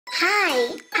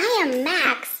Hi, I am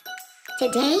Max.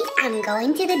 Today I'm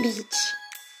going to the beach.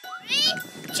 3,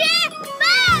 2,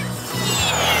 1!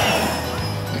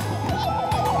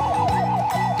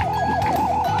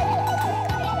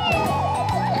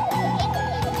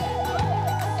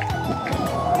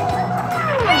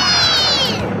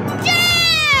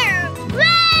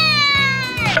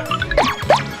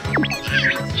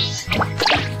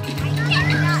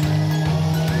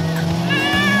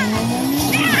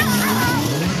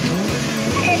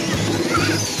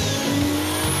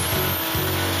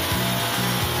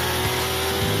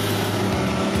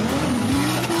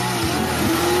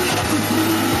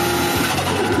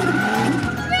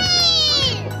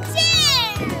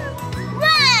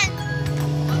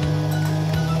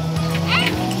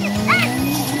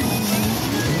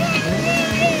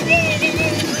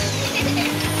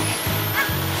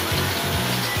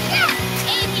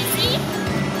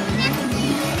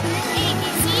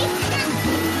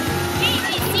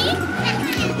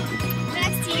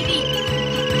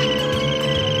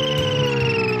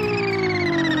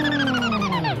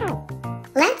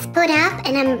 Let's put up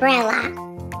an umbrella.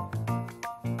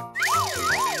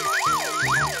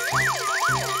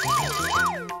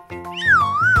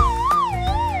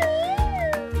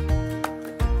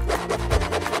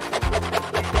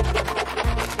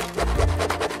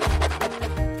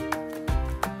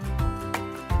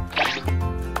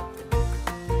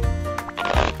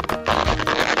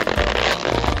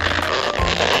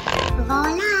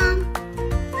 Voila!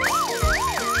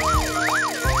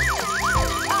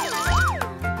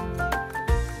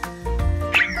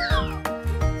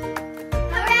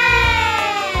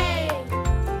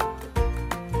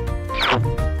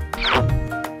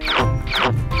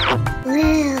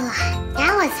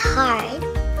 That was hard,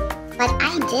 but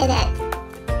I did it.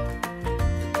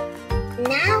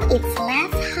 Now it's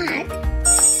less hot.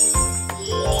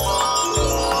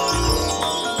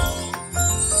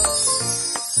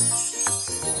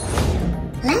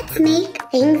 Let's make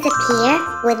things appear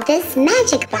with this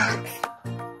magic box.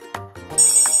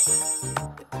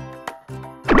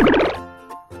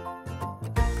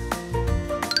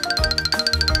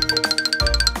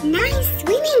 Nice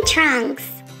swimming trunks.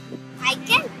 I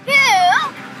can do.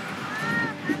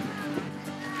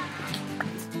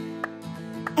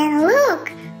 And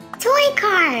look, toy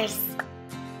cars.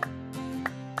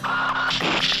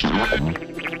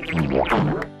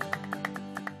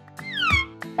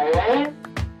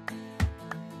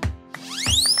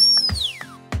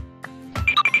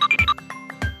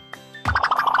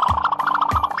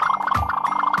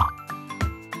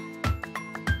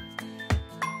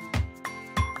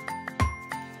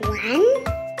 One,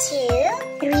 2,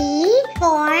 3,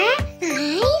 4, 5,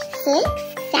 6,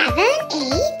 7,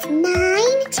 8,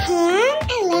 9, 10,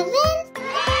 11.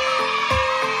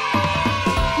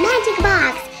 Magic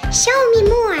box, show me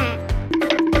more.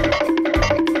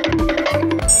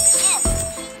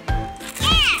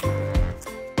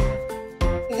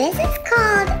 This is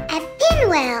called a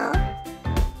pinwheel.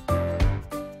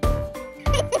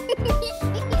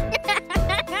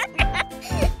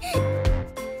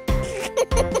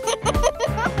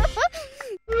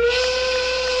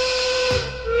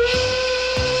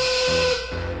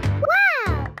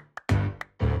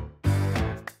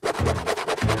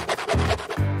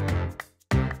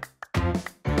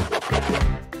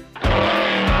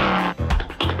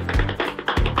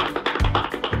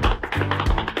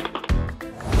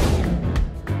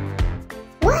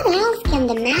 What else can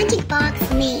the magic box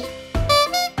make?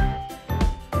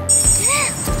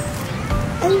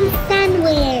 A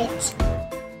sandwich.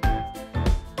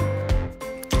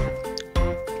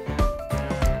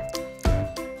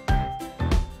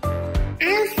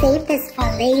 I'll save this for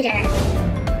later.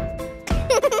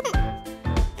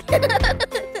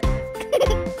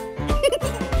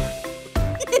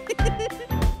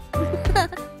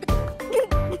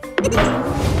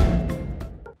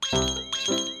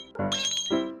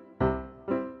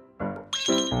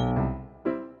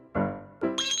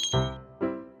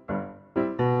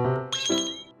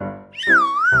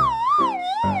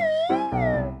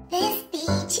 This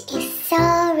beach is so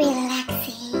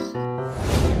relaxing.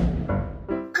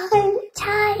 I'm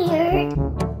tired.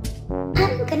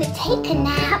 I'm gonna take a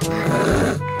nap.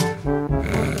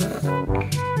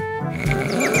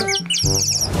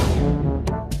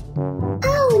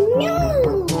 Oh no!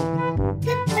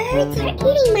 The birds are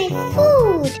eating my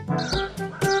food.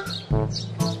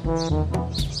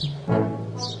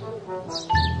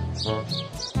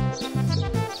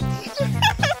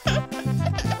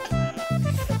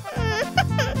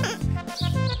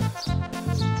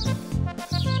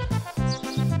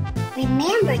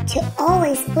 Remember to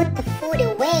always put the food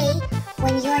away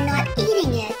when you're not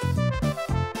eating it.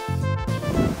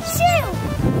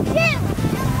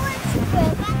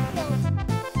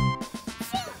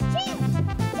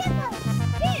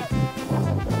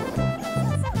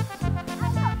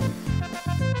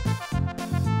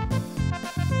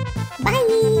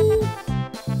 Bye!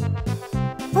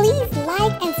 Please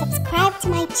like and subscribe to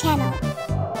my channel.